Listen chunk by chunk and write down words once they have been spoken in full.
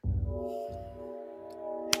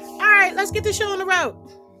right, let's get the show on the road.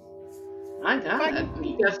 My God,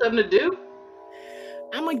 you got something to do?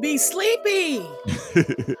 I'm gonna be sleepy.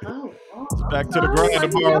 Oh, It's back to the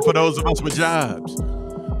grind tomorrow for those of us with jobs.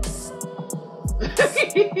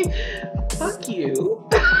 Fuck you.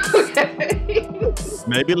 Okay.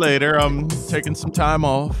 Maybe later. I'm taking some time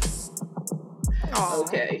off. Aw.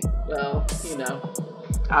 Okay. Well,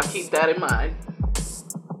 I'll keep that in mind.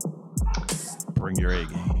 Bring your A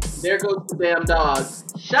game. There goes the damn dog.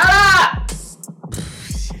 Shut up!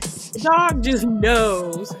 Dog just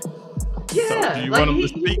knows. Yeah, you like want him to he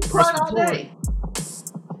speak, can press run all record. day.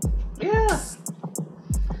 Yeah.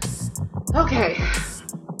 Okay.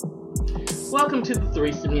 Welcome to the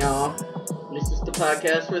threesome, y'all. This is the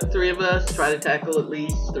podcast where the three of us try to tackle at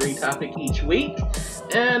least 3 topics each week.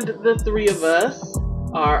 And the 3 of us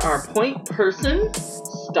are our point person,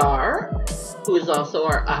 Star, who is also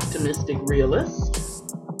our optimistic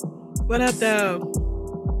realist. What up, though?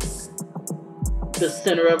 The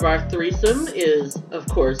center of our threesome is, of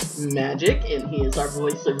course, Magic, and he is our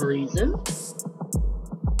voice of reason.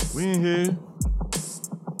 We in here.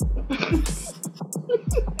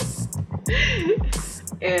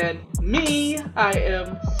 And me, I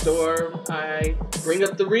am Storm. I bring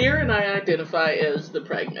up the rear and I identify as the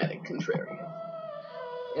pragmatic contrarian.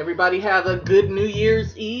 Everybody have a good New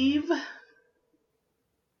Year's Eve?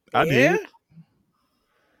 I did.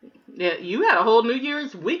 Yeah, you had a whole New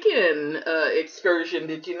Year's weekend excursion,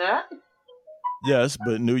 did you not? Yes,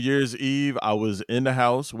 but New Year's Eve, I was in the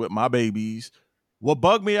house with my babies. What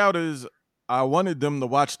bugged me out is I wanted them to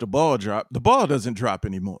watch the ball drop. The ball doesn't drop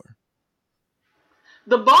anymore.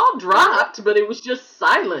 The ball dropped, but it was just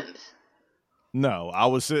silent. No, I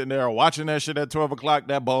was sitting there watching that shit at 12 o'clock.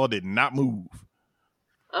 That ball did not move.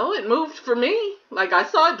 Oh, it moved for me. Like, I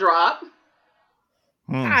saw it drop.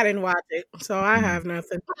 I didn't watch it, so I have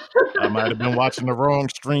nothing. I might have been watching the wrong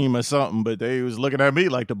stream or something, but they was looking at me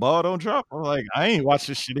like the ball don't drop. I'm like, I ain't watched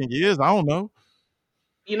this shit in years. I don't know.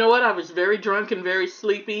 You know what? I was very drunk and very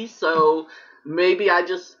sleepy, so maybe I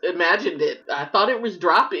just imagined it. I thought it was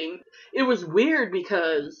dropping. It was weird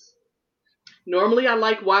because normally I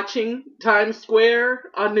like watching Times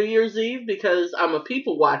Square on New Year's Eve because I'm a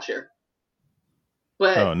people watcher.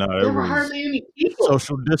 But there were hardly any people.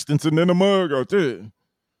 Social distancing in the mug out there.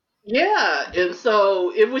 Yeah, and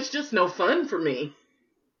so it was just no fun for me.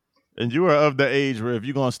 And you are of the age where if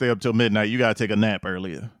you're going to stay up till midnight, you got to take a nap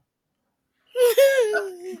earlier.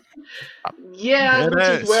 Yeah, which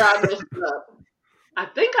is where I messed up. I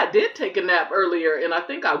think I did take a nap earlier, and I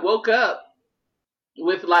think I woke up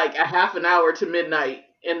with like a half an hour to midnight,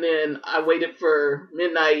 and then I waited for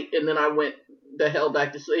midnight, and then I went the hell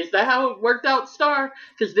back to sleep. Is that how it worked out, Star?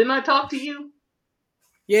 Because didn't I talk to you?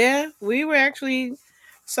 Yeah, we were actually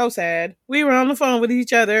so sad. We were on the phone with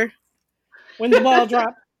each other when the ball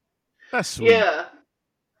dropped. That's sweet. Yeah.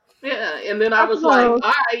 Yeah, and then I was like, all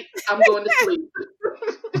right, I'm going to sleep.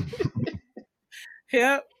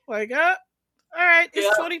 Yep, like, all right,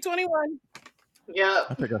 it's 2021. Yeah.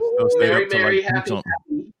 I think I still stayed Merry, up till merry, like happy.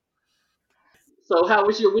 So how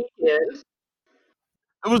was your weekend?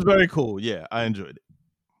 It was very cool. Yeah, I enjoyed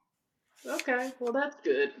it. Okay, well, that's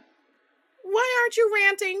good. Why aren't you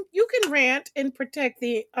ranting? You can rant and protect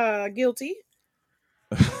the guilty.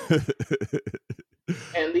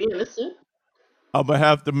 And the innocent. I'm going to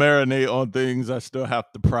have to marinate on things. I still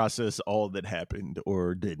have to process all that happened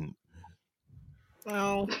or didn't.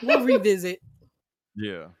 Oh, we'll revisit.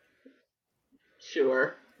 Yeah.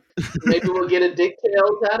 Sure. Maybe we'll get a Dick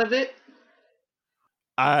Tales out of it.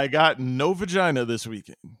 I got no vagina this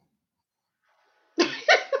weekend.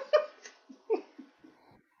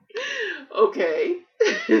 Okay.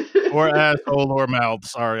 Or asshole or mouth.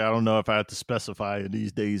 Sorry, I don't know if I have to specify in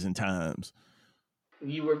these days and times.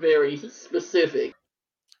 You were very specific.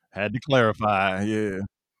 Had to clarify, yeah.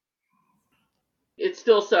 It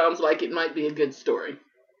still sounds like it might be a good story.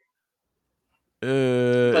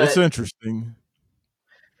 It's interesting.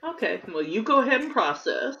 Okay, well, you go ahead and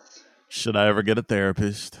process. Should I ever get a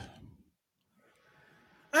therapist?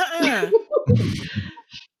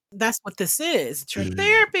 That's what this is. It's your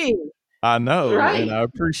therapy. I know, right. And I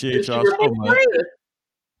appreciate y'all so much.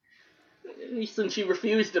 Since you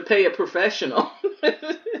refuse to pay a professional. I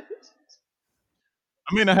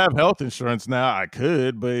mean, I have health insurance now. I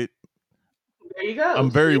could, but there you go.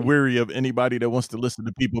 I'm very weary of anybody that wants to listen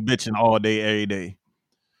to people bitching all day, every day.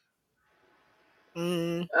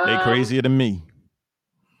 They crazier than me.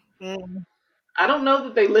 I don't know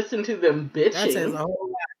that they listen to them bitching. That says a whole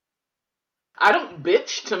lot. I don't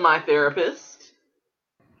bitch to my therapist.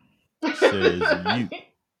 Says you.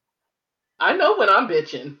 I know when I'm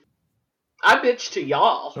bitching. I bitch to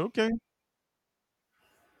y'all. Okay.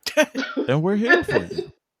 And we're here for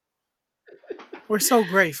you. We're so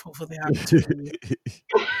grateful for the opportunity.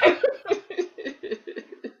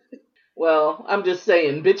 Well, I'm just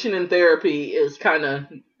saying, bitching in therapy is kind of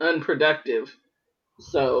unproductive.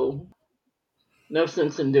 So, no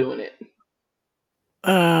sense in doing it.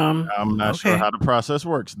 I'm not sure Okay. how the process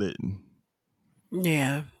works then.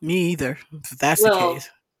 Yeah, me either. If that's the Well, case.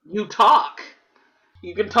 you talk.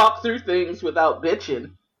 You can talk through things without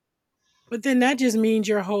bitching. But then that just means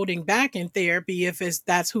you're holding back in therapy if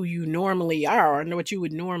that's who you normally are and what you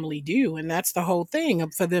would normally do. And that's the whole thing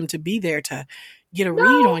for them to be there to get a read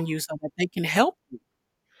No, on you so that they can help you.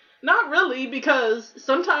 not really, because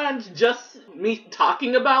sometimes just me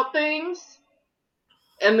talking about things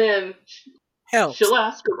and then Helps. she'll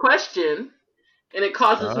ask a question and it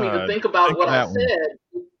causes me to think about Think what of I that one.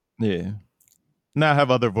 said. Yeah. Now I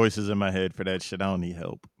have other voices in my head for that shit. I don't need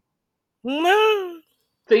help. No.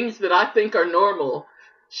 Things that I think are normal.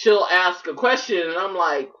 She'll ask a question and I'm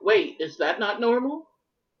like, wait, is that not normal?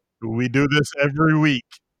 We do this every week.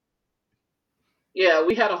 Yeah,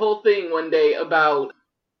 we had a whole thing one day about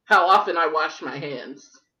how often I wash my hands.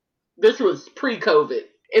 This was pre-COVID.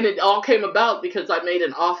 And it all came about because I made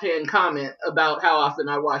an offhand comment about how often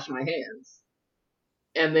I wash my hands.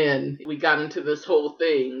 And then we got into this whole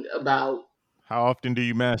thing about How often do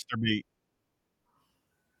you masturbate?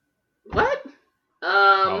 what?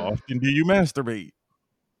 How often do you masturbate?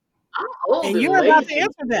 I'm old And and you're about to lazy.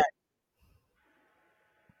 answer that.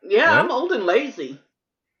 Yeah, I'm What? old and lazy.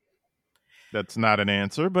 That's not an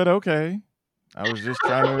answer, but okay. I was just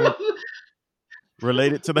trying to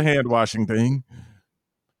relate it to the hand washing thing.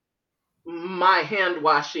 My hand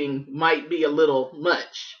washing might be a little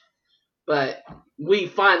much, but we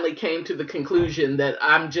finally came to the conclusion that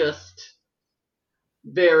I'm just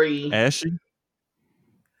very. Ashy?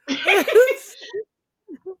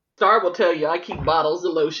 Star will tell you I keep bottles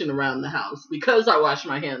of lotion around the house because I wash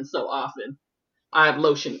my hands so often. I have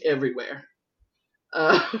lotion everywhere.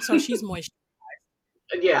 So she's moist.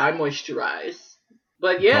 Yeah, I moisturize.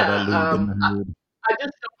 But Call that yeah, lube in the hood. I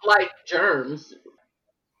just don't like germs.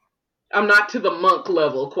 I'm not to the monk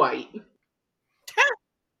level quite.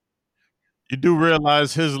 You do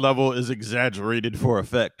realize his level is exaggerated for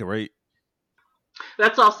effect, right?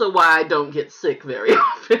 That's also why I don't get sick very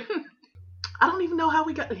often. I don't even know how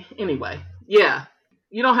we got. Anyway, yeah,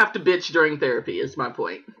 you don't have to bitch during therapy. Is my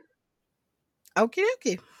point. Okay,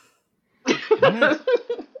 okay. Right.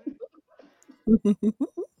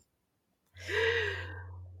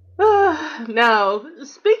 Now,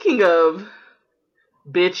 speaking of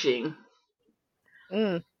bitching,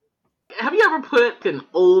 Mm. have you ever put an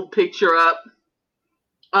old picture up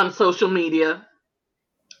on social media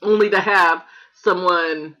only to have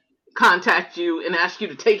someone contact you and ask you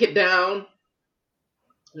to take it down?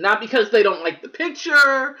 Not because they don't like the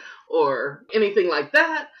picture or anything like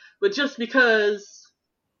that, but just because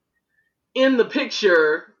in the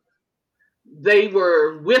picture they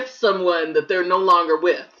were with someone that they're no longer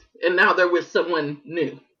with, and now they're with someone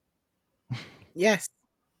new. Yes.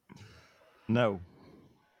 No.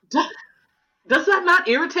 Does that not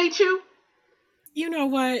irritate you? You know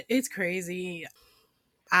what? It's crazy.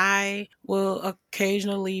 I will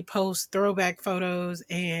occasionally post throwback photos,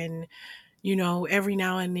 and every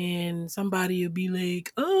now and then somebody will be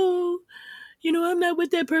like, oh, I'm not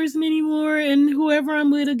with that person anymore, and whoever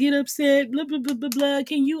I'm with will get upset, blah, blah, blah, blah, blah.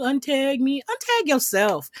 Can you untag me? Untag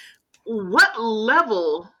yourself. What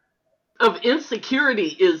level of insecurity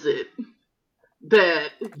is it that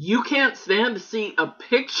you can't stand to see a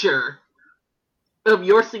picture of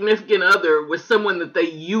your significant other with someone that they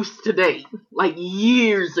used to date, like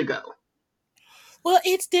years ago? Well,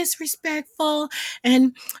 it's disrespectful,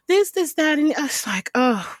 and this, that, and it's like,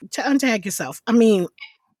 oh, to untag yourself. I mean,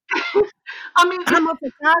 I mean, I'm a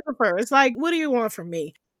photographer. It's like, what do you want from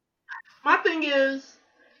me? my thing is,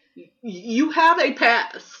 you have a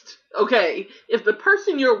past, okay? If the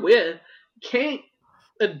person you're with can't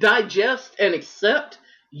digest and accept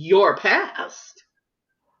your past,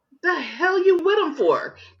 the hell you with them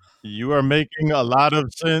for? You are making a lot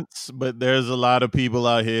of sense, but there's a lot of people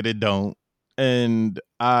out here that don't. And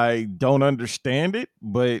I don't understand it,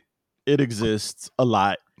 but it exists a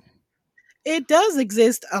lot. It does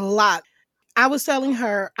exist a lot. I was telling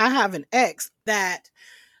her I have an ex that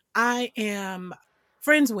I am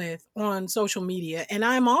friends with on social media, and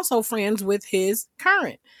I'm also friends with his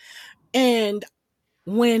current. And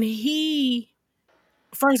when he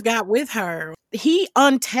first got with her, he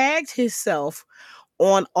untagged himself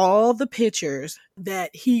on all the pictures that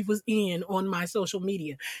he was in on my social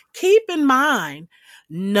media. Keep in mind,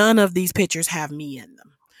 none of these pictures have me in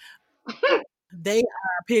them. They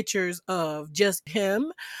are pictures of just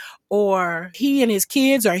him or he and his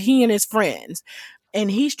kids or he and his friends. And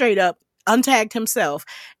he straight up untagged himself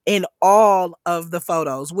in all of the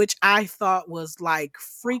photos, which I thought was like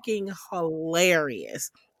freaking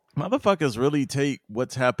hilarious. Motherfuckers really take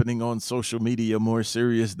what's happening on social media more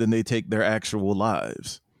serious than they take their actual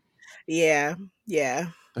lives. Yeah, yeah.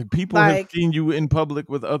 Like, people have Like, seen you in public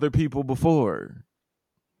with other people before.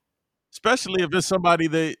 Especially if it's somebody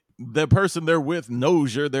that the person they're with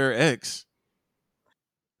knows you're their ex.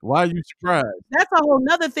 Why are you surprised? that's a whole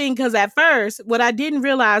nother thing because at first, what I didn't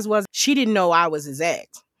realize was she didn't know I was his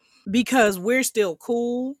ex because we're still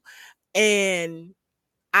cool. And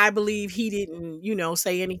I believe he didn't,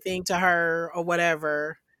 say anything to her or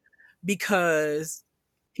whatever because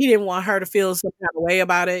he didn't want her to feel some kind of way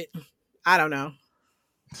about it. I don't know.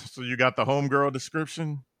 So you got the homegirl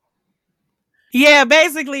description? Yeah,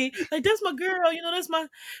 basically, like that's my girl,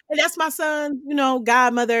 that's my son,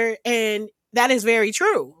 godmother, and that is very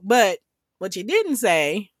true. But what you didn't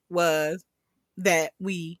say was that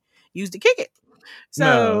we used to kick it. So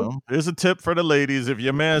No. Here's a tip for the ladies. If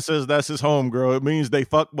your man says that's his homegirl, it means they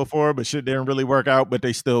fucked before, but shit didn't really work out, but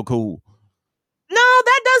they still cool. no,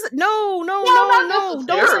 that doesn't. No, no, No, no, not no. Don't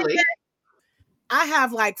say necessarily. that. I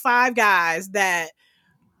have like 5 guys that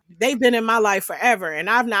they've been in my life forever, and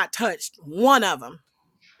I've not touched one of them.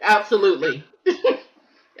 Absolutely. Not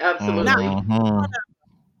Absolutely. Mhm.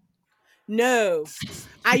 no.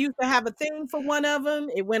 I used to have a thing for one of them.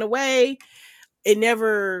 It went away. It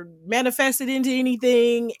never manifested into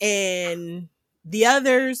anything, and the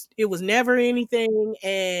others, it was never anything,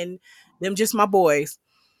 and them just my boys.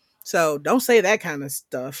 So don't say that kind of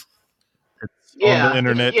stuff. On the Yeah,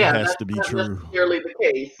 internet, it yeah, has that's to be not true. necessarily the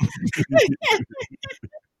case.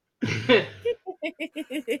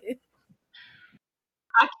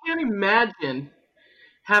 I can't imagine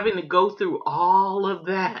having to go through all of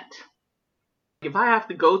that. If I have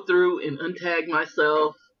to go through and untag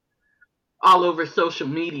myself all over social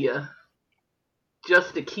media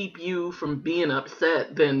just to keep you from being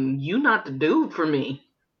upset, then you not the dude for me.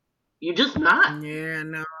 You just not. Yeah,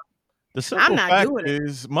 no. The I'm simple not fact doing it.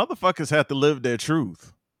 is, motherfuckers have to live their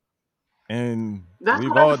truth. And That's we've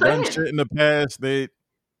what I'm all done saying. shit in the past that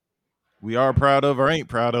we are proud of or ain't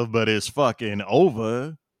proud of, but it's fucking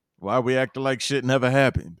over. Why we acting like shit never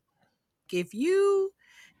happened? If you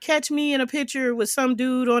catch me in a picture with some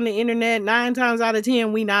dude on the internet, 9 times out of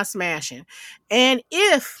 10, we not smashing. And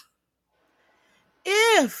if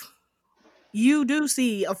you do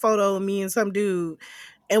see a photo of me and some dude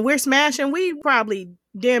and we're smashing, we probably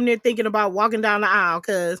damn near thinking about walking down the aisle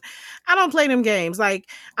because I don't play them games. Like,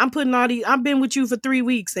 I've been with you for 3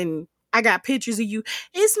 weeks and I got pictures of you.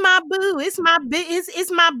 It's my boo. It's my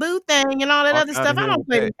boo thing and all that Fuck other out stuff. of I here don't with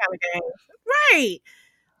play them that. kind of games. Right.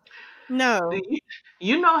 Do No.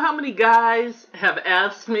 you know how many guys have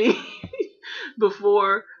asked me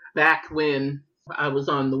before, back when I was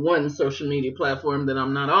on the one social media platform that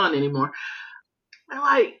I'm not on anymore? They're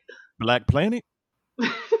like, Black Planet?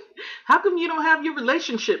 how come you don't have your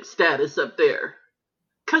relationship status up there?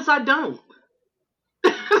 Because I don't.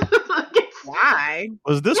 Why?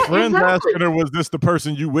 Was this Yeah, friends exactly. asking or was this the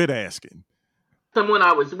person you with asking? Someone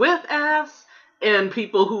I was with asked, and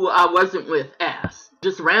people who I wasn't with asked.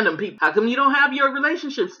 Just random people. How come you don't have your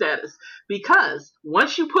relationship status? Because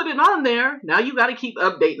once you put it on there, now you got to keep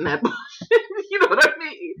updating that bullshit. You know what I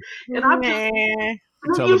mean? And I'm just, Nah. You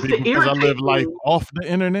it telling used people to because I live irritate life me. off the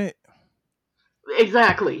internet?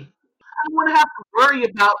 Exactly. I don't want to have to worry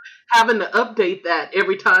about having to update that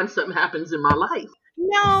every time something happens in my life.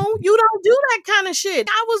 No, you don't do that kind of shit.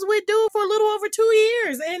 I was with dude for a little over 2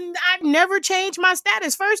 years and I never changed my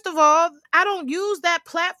status. First of all, I don't use that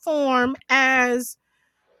platform as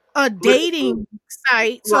a With, dating site,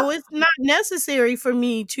 right, so it's not necessary for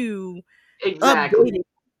me to update exactly. it.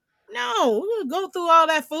 No, we'll go through all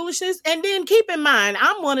that foolishness. And then keep in mind,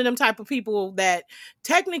 I'm one of them type of people that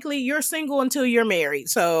technically you're single until you're married.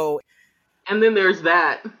 And then there's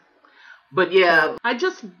that. But yeah, So I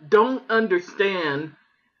just don't understand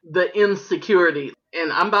the insecurity. And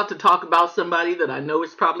I'm about to talk about somebody that I know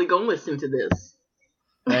is probably going to listen to this.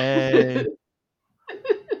 Hey.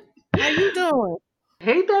 how you doing?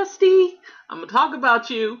 Hey, bestie, I'm going to talk about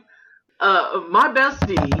you. My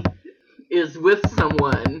bestie is with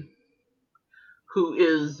someone who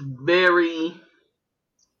is very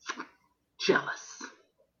jealous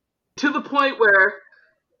to the point where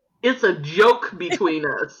it's a joke between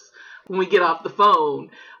us. when we get off the phone,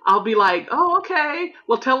 I'll be like, oh, okay,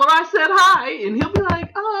 well, tell her I said hi. And he'll be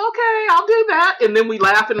like, oh, okay, I'll do that. And then we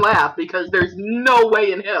laugh and laugh because there's no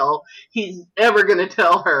way in hell he's ever going to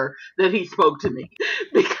tell her that he spoke to me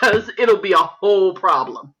because it'll be a whole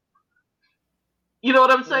problem. You know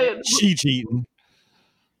what I'm saying? She cheating.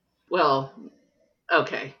 Well,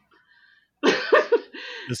 okay.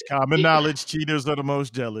 It's common knowledge. Cheaters are the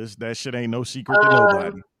most jealous. That shit ain't no secret to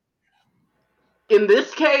nobody. In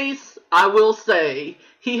this case, I will say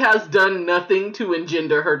he has done nothing to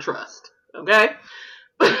engender her trust. Okay?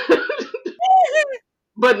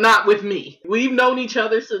 But not with me. We've known each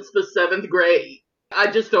other since the 7th grade.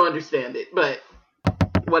 I just don't understand it, but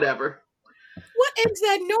whatever. What is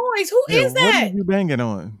that noise? Who is What that? are you banging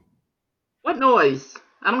on? What noise?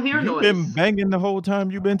 I don't hear You've noise. been banging the whole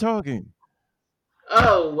time you've been talking.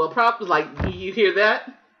 Oh, well, probably, like, do you hear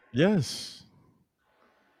that? Yes.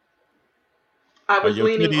 I was your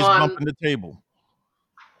leaning titties on... bumping the table.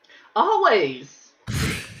 Always.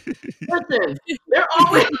 Listen, they're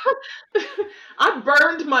always... I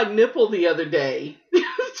burned my nipple the other day.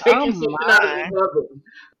 Taking something out of the oven.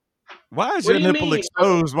 Why is What your do you nipple mean?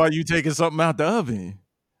 exposed while you taking something out the oven?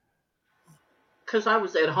 Because I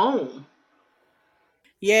was at home.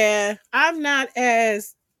 Yeah, I'm not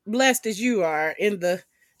as blessed as you are in the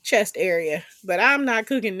chest area, but I'm not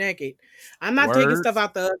cooking naked. I'm not taking stuff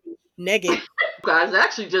out the oven naked. I was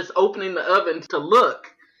actually just opening the oven to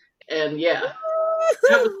look, and yeah,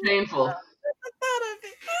 that was painful.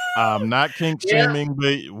 I'm not kink shaming,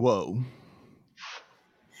 but whoa.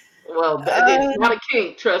 Well, it's not a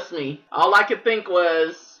kink, trust me. All I could think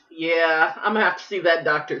was, yeah, I'm gonna have to see that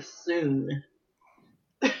doctor soon.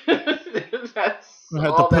 That's I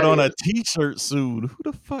have to put on a t-shirt soon. Who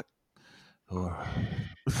the fuck?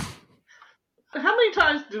 How many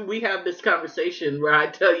times do we have this conversation where I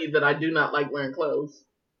tell you that I do not like wearing clothes?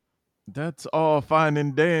 That's all fine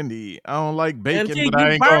and dandy. I don't like bacon, Until but I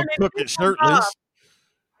you ain't gonna burn it cook it shirtless.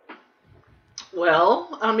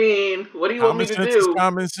 Well, I mean, what do you want me to Common sense do? is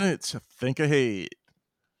common sense. Think ahead.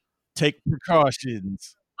 Take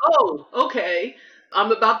precautions. Oh, okay.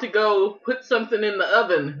 I'm about to go put something in the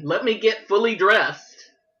oven. Let me get fully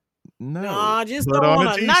dressed. No, just put throw on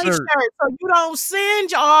on a a nice t-shirt. shirt so you don't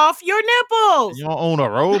singe off your nipples. You don't own a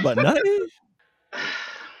robe or nothing?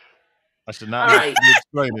 I should not be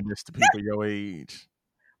explaining this to people your age.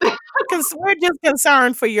 Because we're just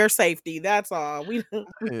concerned for your safety. That's all.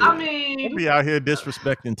 I mean, don't be out here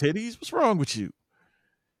disrespecting titties. What's wrong with you?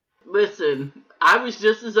 Listen, I was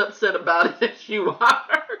just as upset about it as you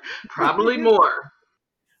are. Probably more.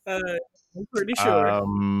 I'm pretty sure.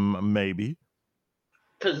 Maybe.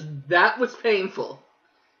 Because that was painful.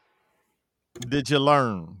 Did you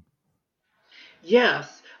learn?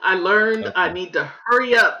 Yes, I learned I need to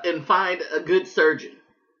hurry up and find a good surgeon.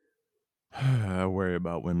 I worry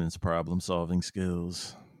about women's problem-solving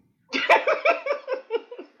skills.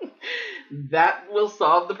 That will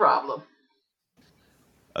solve the problem.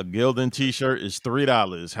 A Gildan t-shirt is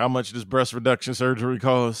 $3. How much does breast reduction surgery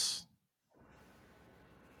cost?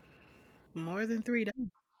 More than $3.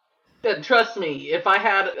 And trust me, if I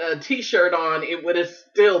had a t-shirt on, it would have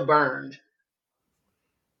still burned.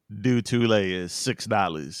 Do 2 layers,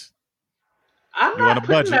 $6. I'm You're not on a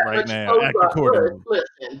putting budget that right much now. clothes Act on. accordingly.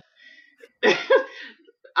 Listen,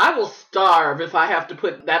 I will starve if I have to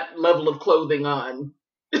put that level of clothing on.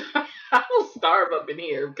 I will starve up in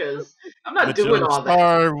here because I'm not doing all that.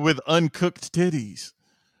 Starve with uncooked titties.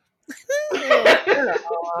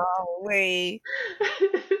 Oh, wait.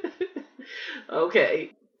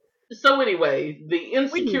 Okay. So anyway, the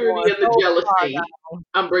insecurity and the jealousy,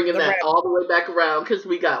 I'm bringing that all the way back around because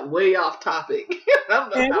we got way off topic.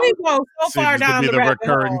 And we go so far down the rabbit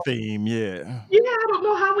recurring hole. theme, yeah. Yeah, I don't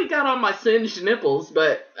know how we got on my singed nipples,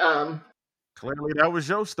 but clearly that was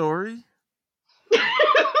your story.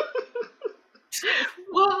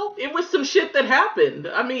 Well, it was some shit that happened.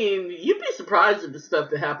 I mean, you'd be surprised at the stuff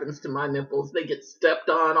that happens to my nipples. They get stepped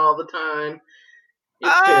on all the time.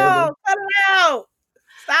 It's terrible. Cut it out.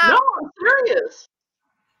 Stop. No, I'm serious.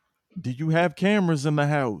 Do you have cameras in the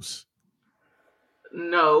house?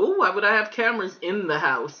 No, why would I have cameras in the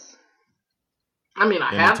house? I mean,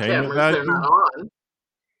 I have cameras, they're not on.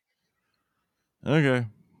 Okay.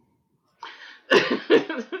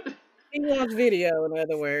 He wants video, in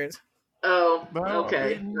other words. Oh,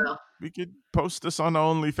 okay. We could post this on the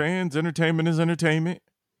OnlyFans. Entertainment is entertainment.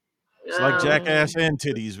 It's like Jackass and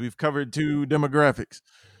titties. We've covered 2 demographics.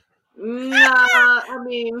 Nah, I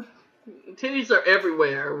mean, titties are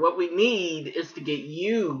everywhere. What we need is to get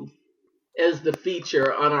you as the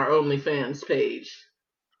feature on our OnlyFans page.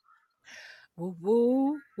 Woo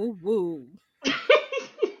woo woo woo.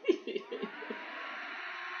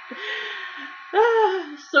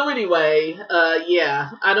 So anyway, yeah,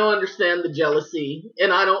 I don't understand the jealousy,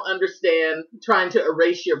 and I don't understand trying to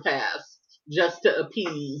erase your past just to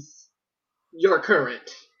appease your current.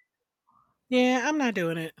 Yeah, I'm not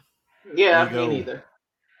doing it. Yeah, me Ego. neither.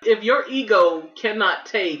 If your ego cannot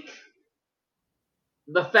take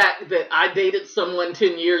the fact that I dated someone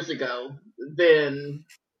 10 years ago, then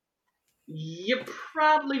you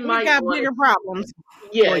probably We might got want bigger to, problems.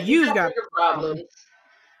 yeah, Well, you you've got got bigger bigger problems. problems,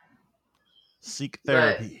 Seek but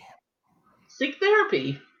therapy. seek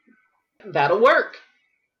therapy. That'll work.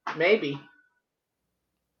 Maybe.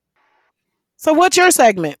 So, what's your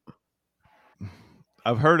segment?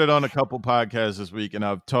 I've heard it on a couple podcasts this week, and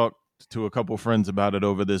I've talked to a couple friends about it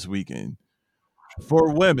over this weekend.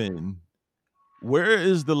 For women, where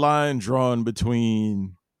is the line drawn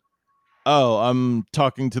between, oh, I'm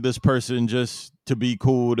talking to this person just to be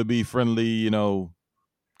cool, to be friendly,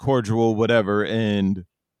 cordial, whatever, and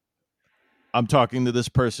I'm talking to this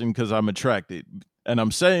person because I'm attracted? And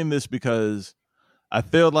I'm saying this because I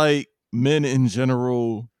feel like men in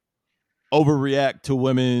general overreact to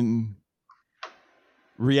women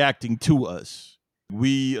reacting to us.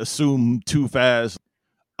 We assume too fast,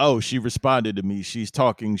 oh, she responded to me. She's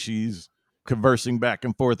talking. She's conversing back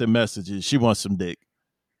and forth in messages. She wants some dick.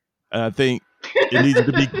 And I think it needs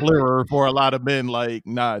to be clearer for a lot of men. Like,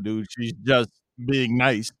 nah, dude, she's just being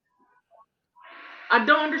nice. I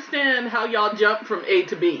don't understand how y'all jump from A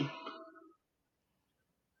to B.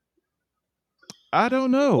 I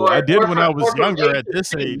don't know. I did when I was Or from younger. A At to this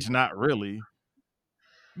C. age, not really.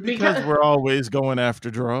 Because Because, we're always going after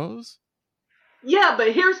draws. yeah,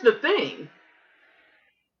 but here's the thing.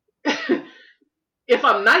 If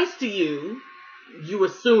I'm nice to you, you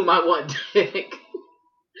assume I want dick.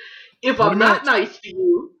 If Pretty I'm not much. nice to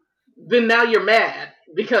you, then now you're mad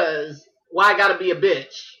because why I gotta be a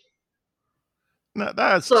bitch? Nah,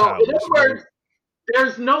 that's So, in childish. other words,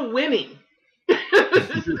 there's no winning.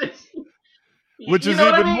 Which You is know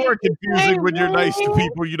what I even mean? more Hey, confusing when you're nice to Will.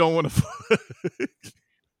 people you don't want to.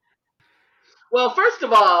 Well, first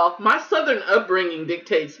of all, my southern upbringing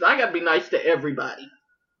dictates that I gotta be nice to everybody.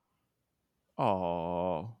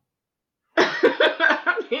 Oh,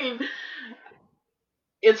 I mean,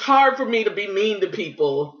 it's hard for me to be mean to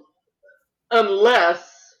people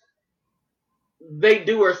unless they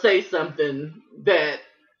do or say something that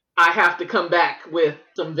I have to come back with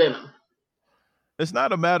some venom. it's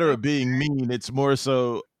not a matter of being mean. It's more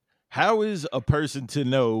so, how is a person to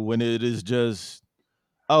know when it is just,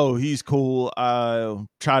 oh, he's cool. I'll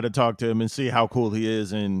try to talk to him and see how cool he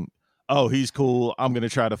is. And, oh, he's cool. I'm going to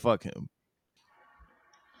try to fuck him.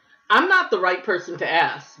 I'm not the right person to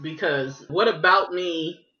ask because what about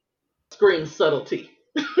me screams subtlety?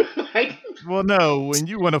 Like, Well, no, when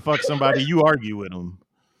you want to fuck somebody, you argue with them.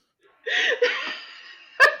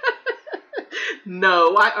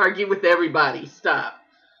 no, I argue with everybody. Stop.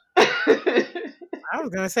 I was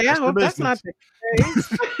going to say, I That's the hope that's not business.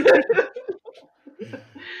 the case.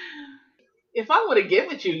 If I want to get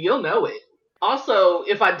with you, you'll know it. Also,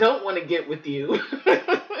 if I don't want to get with you,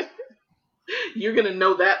 you're going to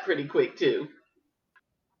know that pretty quick too.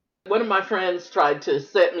 One of my friends tried to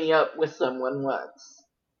set me up with someone once.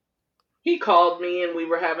 He called me and we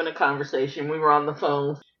were having a conversation. We were on the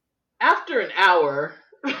phone. After an hour,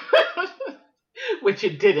 which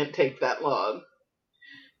it didn't take that long,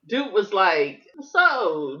 dude was like,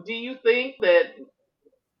 so, do you think that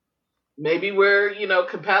maybe we're,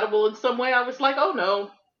 compatible in some way? I was like, oh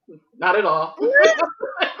no, not at all.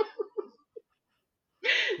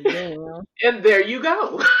 Damn. And there you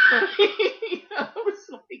go. I was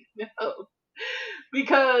like, no.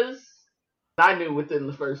 Because I knew within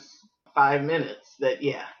the first 5 minutes that,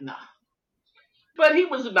 yeah, no. But he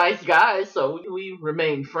was a nice guy, so we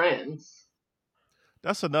remained friends.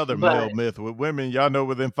 That's another male But myth with women. Y'all know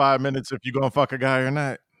within 5 minutes if you're going to fuck a guy or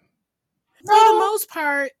not. For the most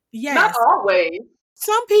part, yes. not always.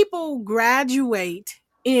 Some people graduate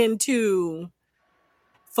into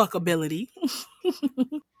fuckability.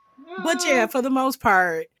 But yeah, for the most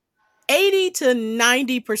part, 80 to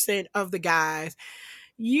 90% of the guys,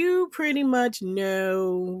 you pretty much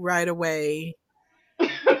know right away.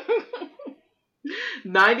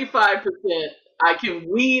 95% I can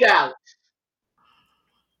weed out.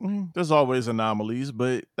 There's always anomalies,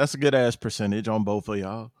 but that's a good ass percentage on both of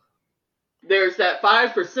y'all. There's that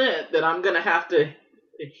 5% that I'm going to have to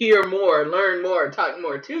hear more, learn more, talk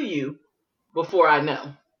more to you before I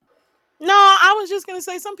know. No, I was just going to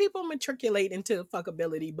say some people matriculate into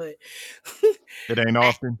fuckability, but It ain't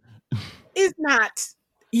often. it's not.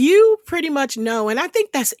 You pretty much know, and I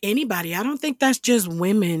think that's anybody. I don't think that's just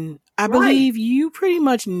women. I believe you pretty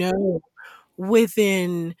much know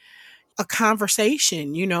within a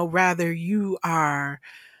conversation, rather you are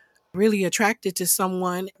really attracted to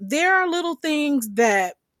someone. There are little things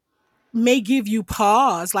that may give you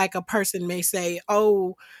pause. Like a person may say,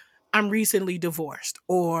 "Oh, I'm recently divorced,"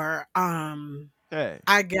 or Hey.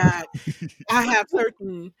 I have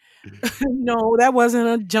certain no, that wasn't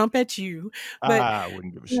a jump at you, but I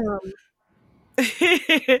wouldn't give a shit.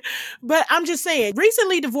 but I'm just saying,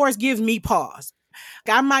 recently divorced gives me pause.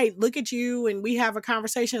 I might look at you and we have a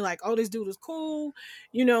conversation like, "Oh, this dude is cool,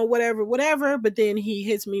 whatever." But then he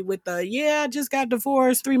hits me with the, "Yeah, I just got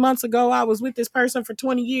divorced 3 months ago. I was with this person for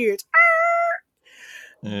 20 years.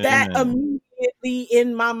 That Yeah. immediately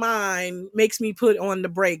in my mind makes me put on the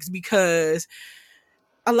brakes, because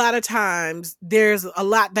a lot of times there's a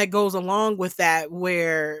lot that goes along with that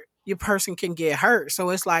where your person can get hurt. So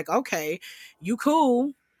it's like, okay, you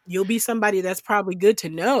cool. You'll be somebody that's probably good to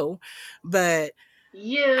know, but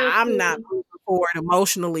Yeah. I'm not moving forward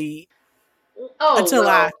emotionally Oh, until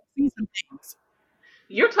I well, see some things.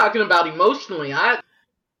 you're talking about emotionally.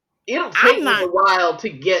 It'll take I'm me a not. while to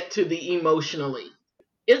get to the emotionally.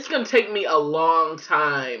 It's going to take me a long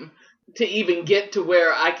time to even get to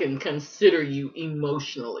where I can consider you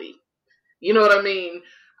emotionally. You know what I mean?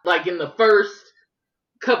 Like in the first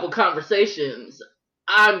couple conversations,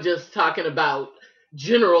 I'm just talking about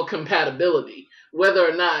general compatibility, whether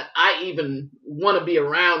or not I even want to be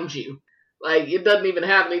around you. Like it doesn't even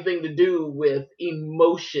have anything to do with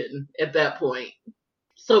emotion at that point.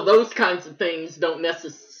 So those kinds of things don't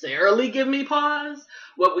necessarily give me pause.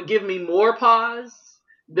 What would give me more pause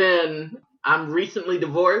than I'm recently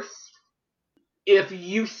divorced? If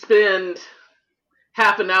you spend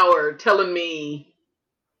half an hour telling me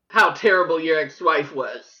how terrible your ex-wife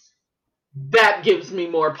was, that gives me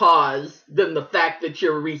more pause than the fact that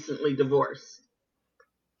you're recently divorced.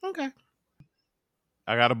 Okay.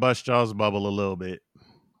 I got to bust y'all's bubble a little bit.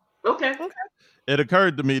 Okay. It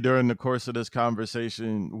occurred to me during the course of this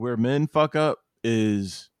conversation where men fuck up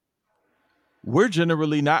is we're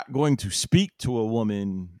generally not going to speak to a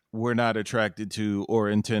woman we're not attracted to or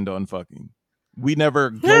intend on fucking. We never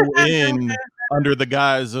go in under the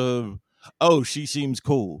guise of, "Oh, she seems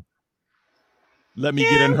cool. Let me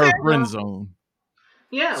get Yeah, in her okay. friend zone."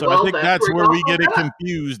 Yeah, So I well, think that's that's where where y'all we get fuck it up.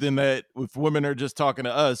 confused, in that if women are just talking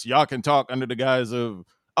to us, y'all can talk under the guise of,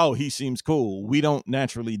 "Oh, he seems cool." We don't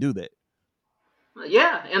naturally do that.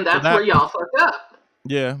 Yeah, and So that's where that, y'all fuck up.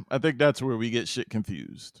 yeah, I think that's where we get shit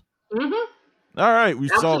confused. Mm-hmm. All right, we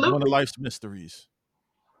solved one of Absolutely. life's mysteries.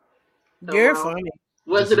 Oh, You're well, funny.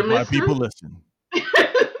 was This it is a why mystery? people listen.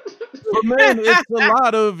 For men, it's a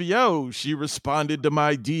lot of, "Yo, she responded to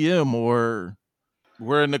my DM," or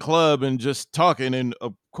we're in the club and just talking, and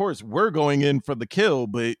of course we're going in for the kill,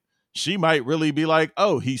 but she might really be like,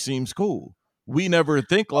 "Oh, he seems cool." We never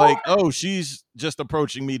think Or like, "Oh, she's just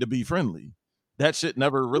approaching me to be friendly." That shit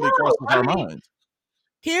never really no, crosses I our mean, minds.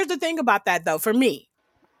 Here's the thing about that, though. For me,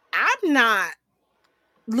 I'm not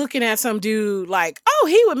looking at some dude like, "Oh,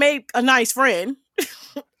 he would make a nice friend."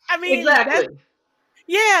 I mean, exactly.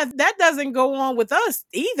 that doesn't go on with us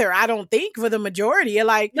either. I don't think, for the majority.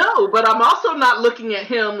 Like, No, but I'm also not looking at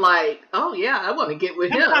him like, oh yeah, I want to get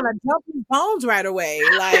with I'm trying him. to jump his bones right away.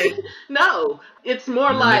 Like, No, it's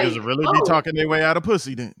more The niggas will like, really be oh talking their way out of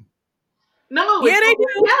pussy then. no, yeah, it's they do.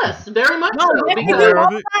 yes, very much No, so yeah, I'm they do because aware all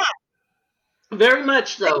of it. the time. very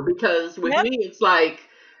much so because with Yep. me it's like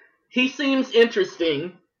he seems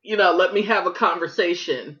interesting. Let me have a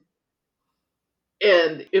conversation.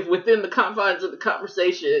 And if within the confines of the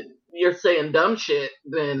conversation you're saying dumb shit,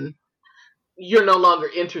 then you're no longer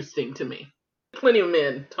interesting to me. Plenty of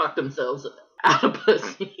men talk themselves out of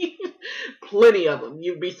pussy. Plenty of them.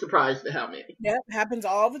 You'd be surprised at how many. Yep, happens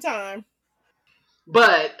all the time.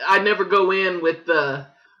 But I never go in with the,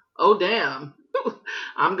 oh damn,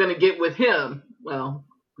 I'm gonna get with him. Well,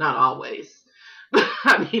 not always.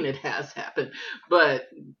 I mean, it has happened, but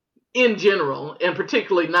in general, and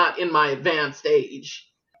particularly not in my advanced age,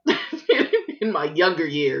 in my younger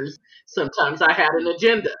years, sometimes I had an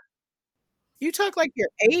agenda. You talk like you're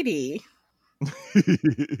 80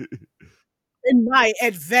 in my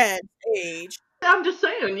advanced age. I'm just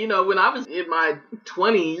saying, when I was in my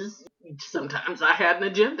 20s, sometimes I had an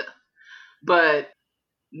agenda. But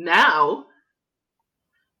now,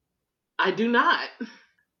 I do not.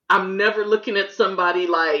 I'm never looking at somebody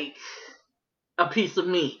like a piece of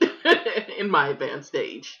meat in my advanced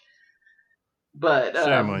stage. But,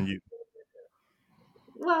 Shame on you.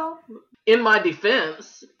 well, in my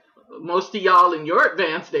defense, most of y'all in your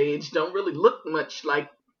advanced age don't really look much like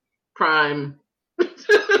prime.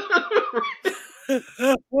 Oh,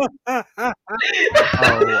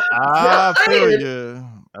 Just I feel saying. you.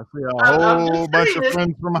 I see a I'm whole just bunch saying of it.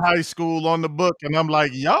 friends from high school on the book, and I'm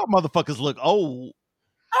like, y'all motherfuckers look old.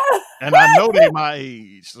 And I know they my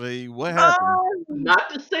age. See, what happened? Not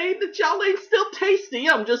to say that y'all ain't still tasty.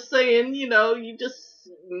 I'm just saying, you just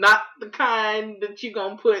not the kind that you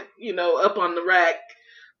gonna put, up on the rack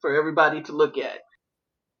for everybody to look at.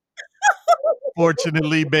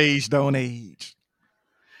 Fortunately, beige don't age.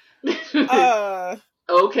 Okay.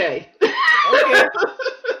 Okay.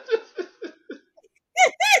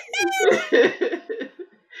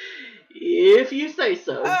 If you say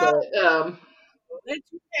so, but Let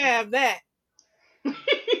you have that.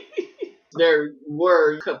 there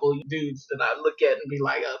were a couple dudes that I look at and be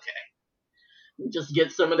like, okay, just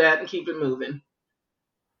get some of that and keep it moving.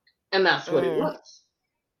 And that's what it was.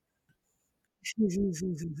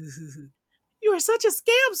 You are such a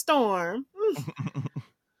scam storm.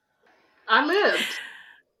 I lived.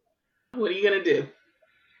 What are you gonna do?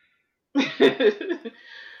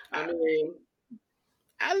 I mean,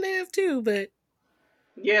 I live too, but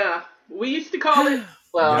yeah, we used to call it.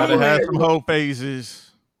 Well, Gotta have anyway. some whole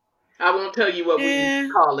phases. I won't tell you what we used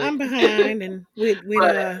to call it. I'm behind, and with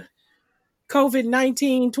But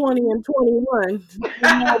COVID-19, 20 and 21, you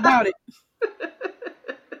know about it.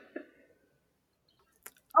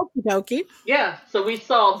 Okie dokie. yeah, so we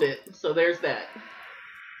solved it. So there's that.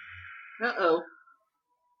 Uh-oh.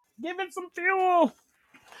 Give it some fuel.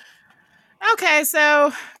 Okay,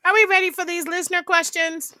 so are we ready for these listener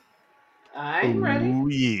questions? I'm ready. Oh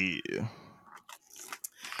yeah.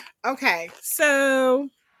 Okay, so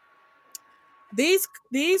these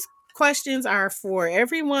questions are for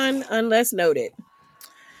everyone unless noted.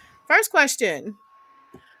 First question.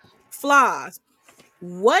 Flaws.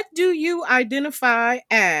 What do you identify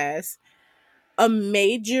as a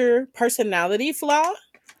major personality flaw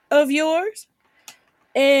of yours?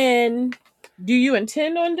 And do you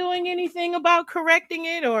intend on doing anything about correcting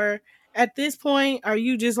it? Or at this point, are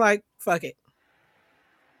you just like, fuck it?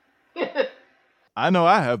 I know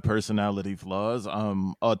I have personality flaws.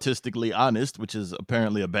 I'm autistically honest, which is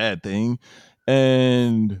apparently a bad thing.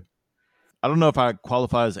 And I don't know if I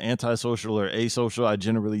qualify as antisocial or asocial. I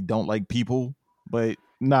generally don't like people, but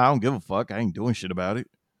I don't give a fuck. I ain't doing shit about it.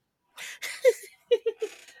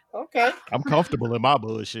 Okay. I'm comfortable in my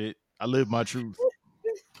bullshit. I live my truth.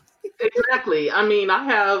 Exactly. I mean, I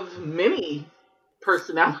have many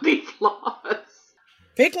personality flaws.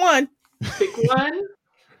 Pick one. Pick one.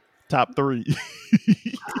 Top 3.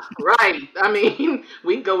 Right. I mean,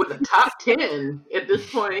 we can go with the top 10 at this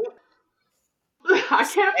point. I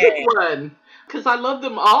can't pick one because I love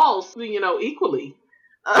them all, equally.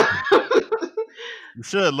 You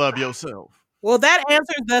should love yourself. Well, that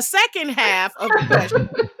answers the second half of the question.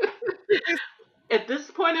 At this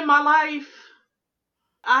point in my life,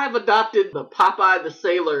 I have adopted the Popeye the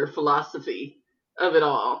Sailor philosophy of it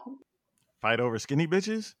all. Fight over skinny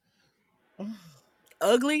bitches?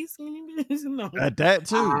 Ugly? No. At that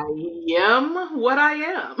too. I am what I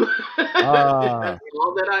am. That's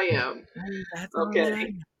all that I am. That's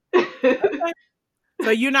Okay. Okay.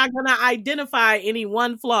 So you're not going to identify any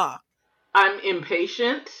one flaw. I'm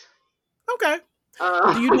impatient. Okay.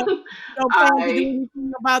 Do you don't plan to do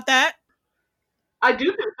anything about that? I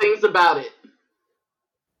do things about it.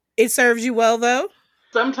 It serves you well, though?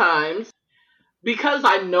 Sometimes, because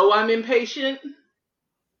I know I'm impatient,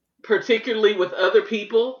 particularly with other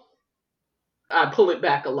people, I pull it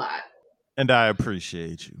back a lot. And I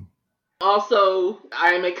appreciate you. Also, I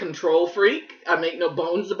am a control freak. I make no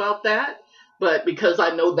bones about that. But because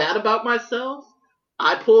I know that about myself,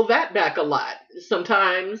 I pull that back a lot.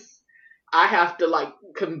 Sometimes I have to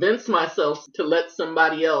convince myself to let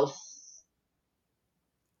somebody else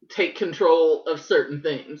take control of certain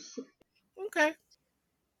things. Okay.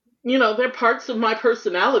 There are parts of my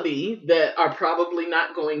personality that are probably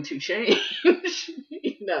not going to change,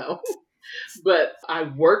 but I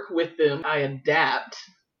work with them. I adapt,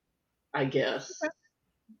 I guess.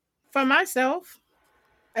 For myself,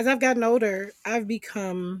 as I've gotten older, I've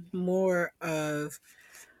become more of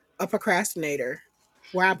a procrastinator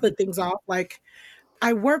where I put things off. Like,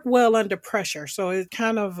 I work well under pressure, so it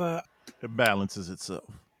kind of It balances itself.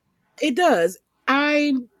 it does.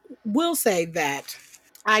 I will say that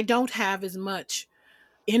I don't have as much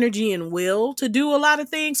energy and will to do a lot of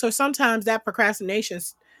things, so sometimes that procrastination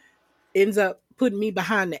ends up putting me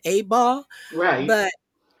behind the 8 ball. Right. But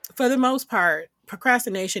for the most part,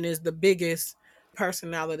 procrastination is the biggest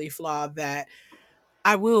personality flaw that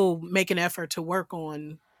I will make an effort to work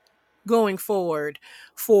on going forward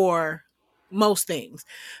for most things.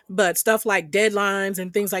 But stuff like deadlines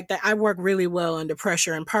and things like that, I work really well under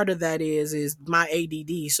pressure. And part of that is my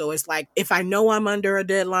ADD. So it's like, if I know I'm under a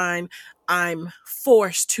deadline, I'm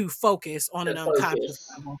forced to focus on To an unconscious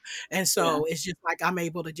focus. level. And Yeah. so it's just like I'm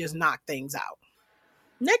able to just knock things out.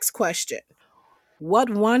 Next question. What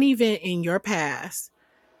one event in your past,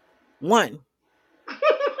 one,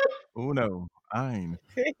 Uno, ein.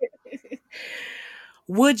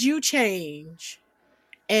 would you change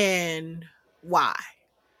and why?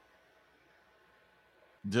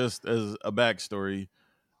 Just as a backstory,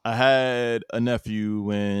 I had a nephew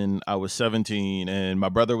when I was 17, and my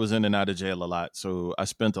brother was in and out of jail a lot. So I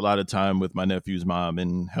spent a lot of time with my nephew's mom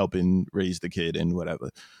and helping raise the kid and whatever.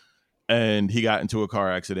 And he got into a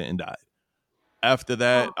car accident and died. After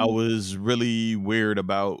that, I was really weird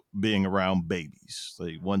about being around babies.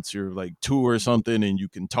 Like once you're like 2 or something and you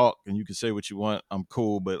can talk and you can say what you want, I'm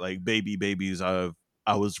cool. But like babies, I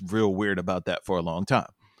was real weird about that for a long time.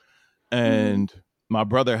 And my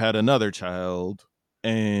brother had another child,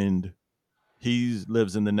 and he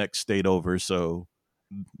lives in the next state over. So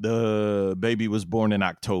the baby was born in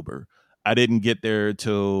October. I didn't get there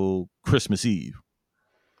till Christmas Eve.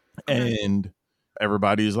 Okay. And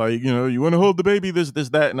everybody's like, you want to hold the baby, this,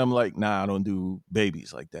 that. And I'm like, nah, I don't do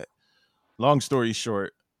babies like that. Long story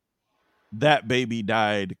short, that baby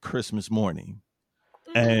died Christmas morning.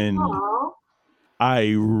 And Aw.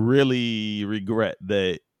 I really regret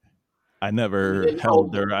that I You never didn't held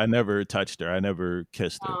hold her. them. I never touched her. I never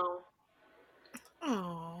kissed her. Oh.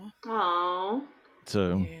 Oh, Oh.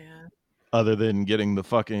 So yeah. other than getting the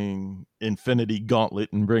fucking infinity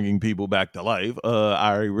gauntlet and bringing people back to life,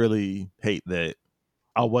 I really hate that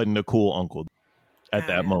I wasn't a cool uncle at Got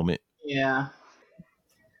that it. moment. Yeah.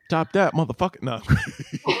 Top that, motherfucker. No.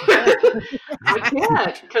 I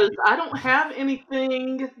can't because I don't have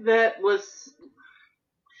anything that was.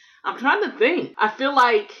 I'm trying to think. I feel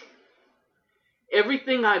like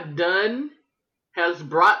everything I've done has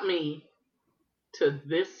brought me to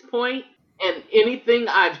this point, and anything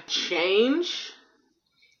I've changed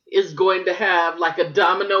is going to have like a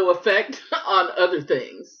domino effect on other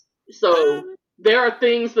things. So Um, there are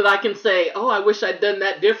things that I can say, oh, I wish I'd done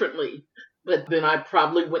that differently, but then I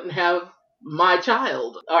probably wouldn't have my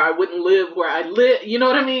child, or I wouldn't live where I live. You know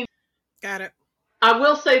what I mean? got it. I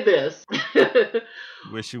will say this.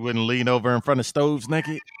 Wish you wouldn't lean over in front of stoves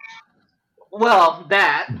naked. Well,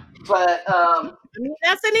 that, but I mean,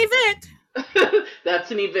 that's an event.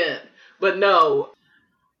 that's an event. But no,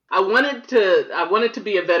 I wanted to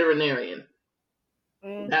be a veterinarian.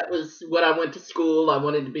 Mm. That was what I went to school. I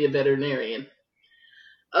wanted to be a veterinarian.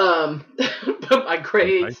 But my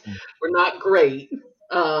grades Enticing. were not great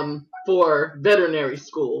for veterinary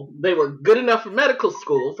school. They were good enough for medical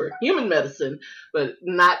school, for human medicine, but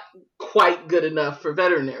not quite good enough for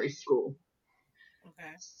veterinary school. Okay.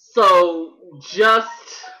 So,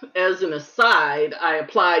 just as an aside, I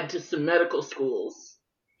applied to some medical schools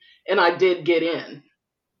and I did get in,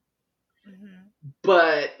 Hmm.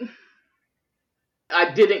 but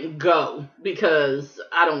I didn't go because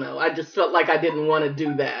I don't know. I just felt like I didn't want to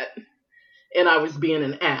do that. And I was being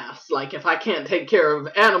an ass. Like, if I can't take care of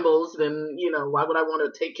animals, then, why would I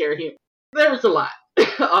want to take care of him? There was a lot.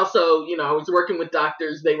 Also, I was working with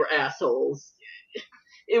doctors, they were assholes.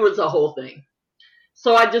 It was a whole thing.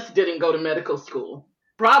 So I just didn't go to medical school.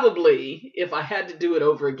 Probably, if I had to do it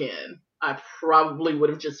over again, I probably would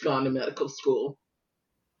have just gone to medical school.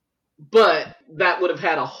 But that would have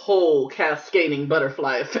had a whole cascading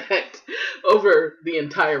butterfly effect over the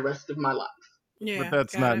entire rest of my life. But Yeah,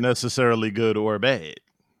 that's got not it. necessarily good or bad.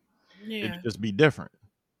 It'd Yeah. just be different.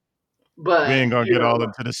 We But, ain't gonna get all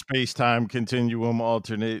into the space time continuum,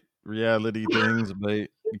 alternate reality things, but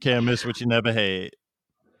you can't miss what you never had.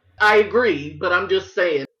 I agree, but I'm just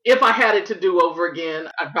saying, if I had it to do over again,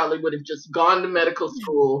 I probably would have just gone to medical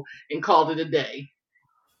school and called it a day.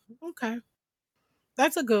 Okay.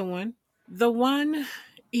 That's a good one. The one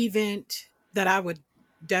event that I would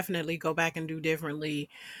definitely go back and do differently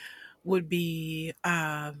would be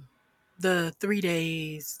the 3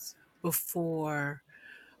 days before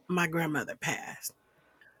my grandmother passed.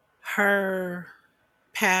 Her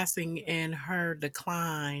passing and her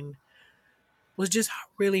decline was just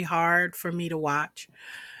really hard for me to watch.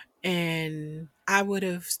 And I would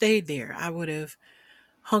have stayed there. I would have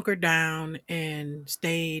hunkered down and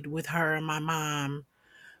stayed with her and my mom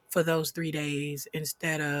for those 3 days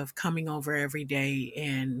instead of coming over every day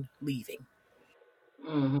and leaving.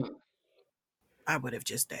 Hmm. I would have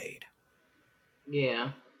just stayed.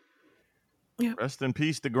 Yeah. Yep. Rest in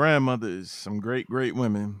peace to grandmothers, some great, great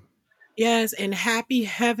women. Yes, and happy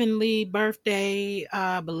heavenly birthday,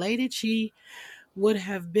 belated. She would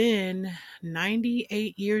have been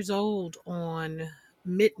 98 years old on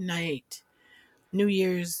midnight New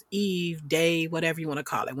Year's Eve day, whatever you want to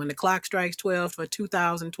call it. When the clock strikes 12 for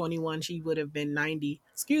 2021, she would have been 99.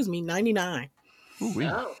 Ooh-wee.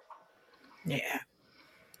 Oh. Yeah.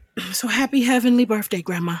 So happy heavenly birthday,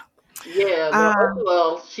 Grandma. Yeah, Um,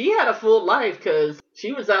 well, she had a full life because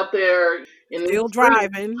she was out there in the Still street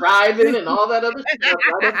driving. driving and all that other stuff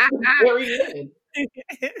right up to the very end.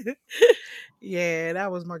 Yeah,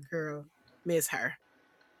 that was my girl. Miss her.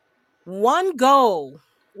 One goal,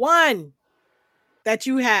 one that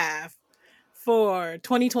you have for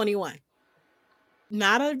 2021.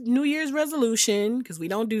 Not a New Year's resolution because we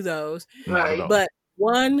don't do those, Not at Right. all. but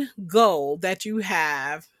one goal that you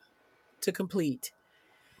have to complete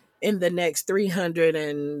in the next 61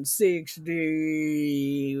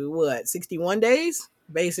 days?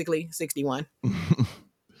 Basically 61.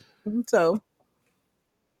 So,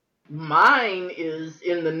 Mine is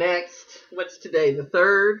in the next, what's today, the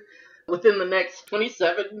 3rd? Within the next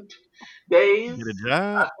 27 days, Get a I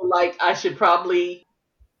job. feel like I should probably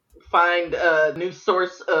find a new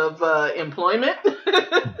source of employment.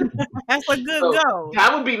 that's a good So goal.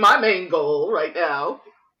 that would be my main goal right now.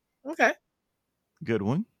 Okay. Good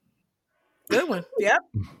one. Good one. Yep.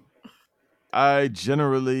 I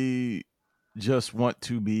generally just want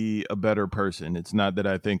to be a better person. It's not that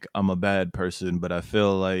I think I'm a bad person, but I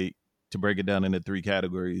feel like, to break it down into 3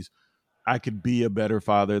 categories, I could be a better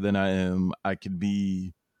father than I am. I could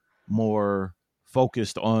be more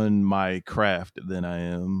focused on my craft than I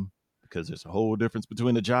am, because there's a whole difference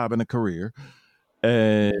between a job and a career.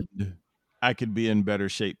 And I could be in better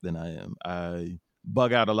shape than I am. I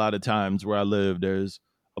bug out a lot of times where I live. There's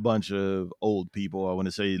a bunch of old people, I want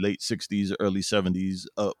to say late 60s, early 70s,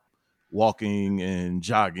 up walking and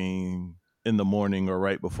jogging in the morning or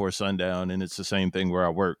right before sundown. And it's the same thing where I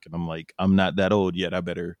work. And I'm like, I'm not that old yet. I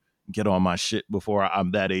better get on my shit before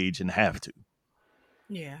I'm that age and have to.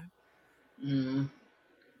 Yeah. Mm.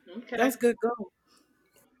 Okay. That's good goal.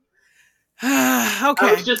 I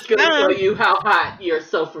Okay. was just going to tell you how hot your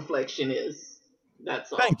self reflection is.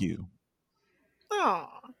 That's all. Thank you. Oh,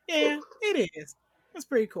 yeah, it is. That's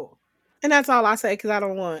pretty cool. And that's all I say because I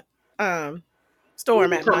don't want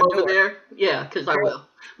Storm You at can my come over door. there? Yeah, because I will.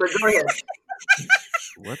 But go ahead.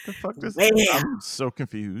 What the fuck does Where? I'm so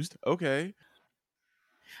confused. Okay.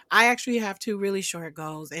 I actually have 2 really short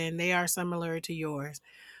goals, and they are similar to yours.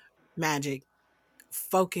 Magic.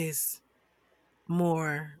 Focus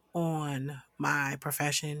more on my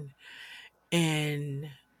profession and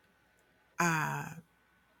uh,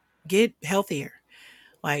 get healthier.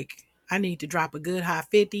 Like, I need to drop a good high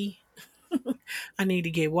 50. I need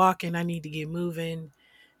to get walking. I need to get moving.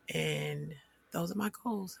 And those are my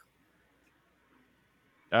goals.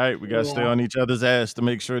 All right, we gotta stay Yeah. on each other's ass to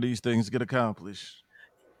make sure these things get accomplished.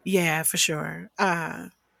 Yeah, for sure. I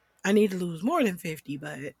need to lose more than 50,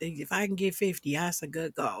 but if I can get 50, that's a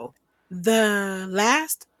good goal. The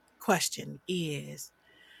last question is,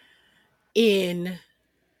 in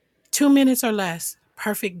 2 minutes or less,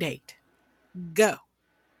 perfect date. Go.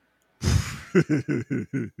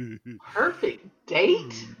 Perfect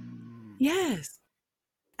date? Yes.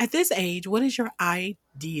 At this age, what is your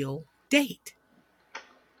ideal date?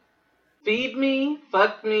 Feed me,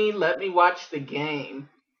 fuck me, let me watch the game.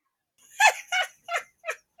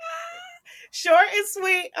 Short and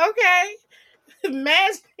sweet. Okay.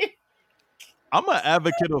 Magic. I'm an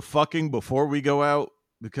advocate of fucking before we go out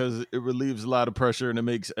because it relieves a lot of pressure and it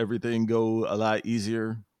makes everything go a lot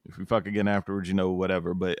easier. If we fuck again afterwards,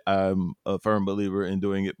 whatever. But I'm a firm believer in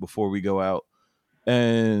doing it before we go out.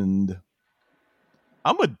 And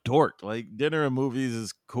I'm a dork. Like, dinner and movies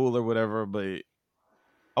is cool or whatever, but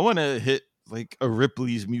I want to hit like a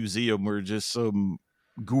Ripley's museum or just some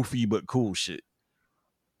goofy but cool shit.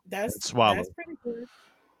 That's Swallow. pretty good.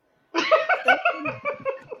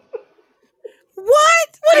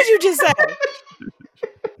 What? What did you just say? I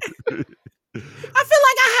feel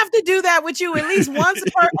like I have to do that with you at least once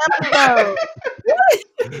per episode. What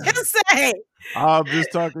did you just say? I'm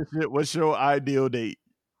just talking shit. What's your ideal date?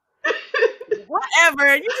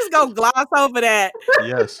 Whatever. You just go gloss over that.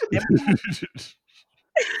 Yes.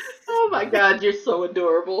 Oh my god, you're so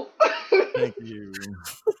adorable. Thank you.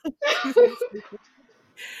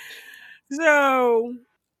 So,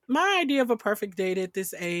 my idea of a perfect date at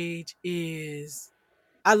this age is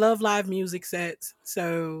I love live music sets.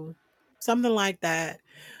 So, something like that.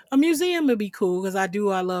 A museum would be cool because I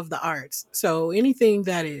love the arts. So, anything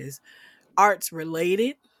that is arts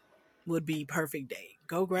related would be perfect date.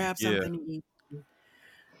 Go grab Yeah. something to eat.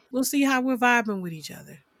 We'll see how we're vibing with each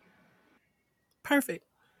other. Perfect.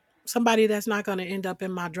 Somebody that's not going to end up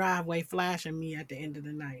in my driveway flashing me at the end of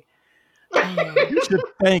the night. You should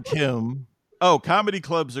thank him Oh, comedy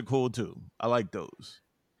clubs are cool too. I like those.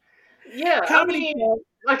 Yeah, I Comedy mean, club.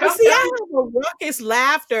 like But I'm see, down. I have a raucous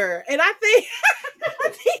laughter, and I think, I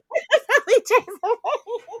think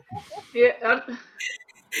Yeah,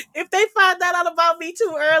 if they find that out about me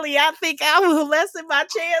too early, I think I will lessen my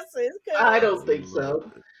chances. I 'Cause don't think Love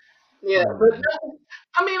so. it. Yeah, but Mm. no,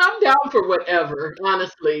 I mean, I'm down for whatever.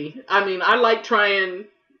 Honestly, I mean, I like trying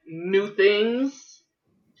new things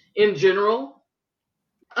in general.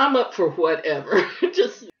 I'm up for whatever.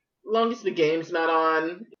 Just long as the game's not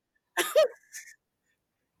on.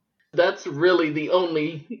 That's really the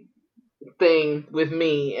only thing with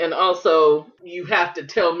me. And also, you have to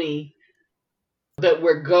tell me that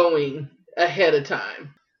we're going ahead of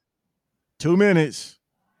time. 2 minutes.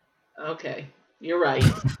 Okay, you're right.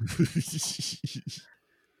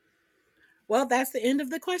 well, that's the end of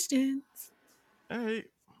the questions. Hey,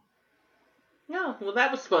 Yeah, well,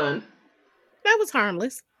 that was fun. That was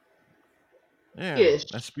harmless. yeah, Ish.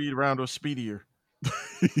 that speed round was speedier.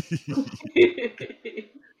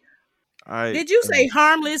 All right. Did you say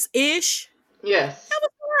harmless-ish? Yes. That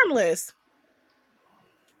was harmless.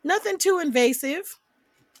 Nothing too invasive.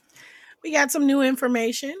 We got some new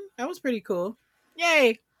information. That was pretty cool.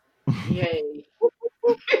 Yay. Yay.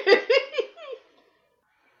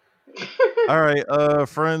 All right,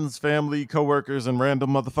 friends, family, coworkers, and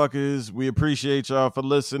random motherfuckers. We appreciate y'all for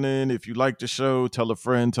listening. If you like the show, tell a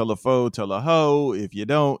friend, tell a foe, tell a hoe. If you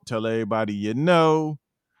don't, tell everybody you know.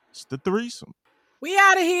 It's the threesome. We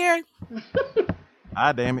out of here.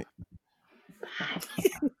 Ah, damn it.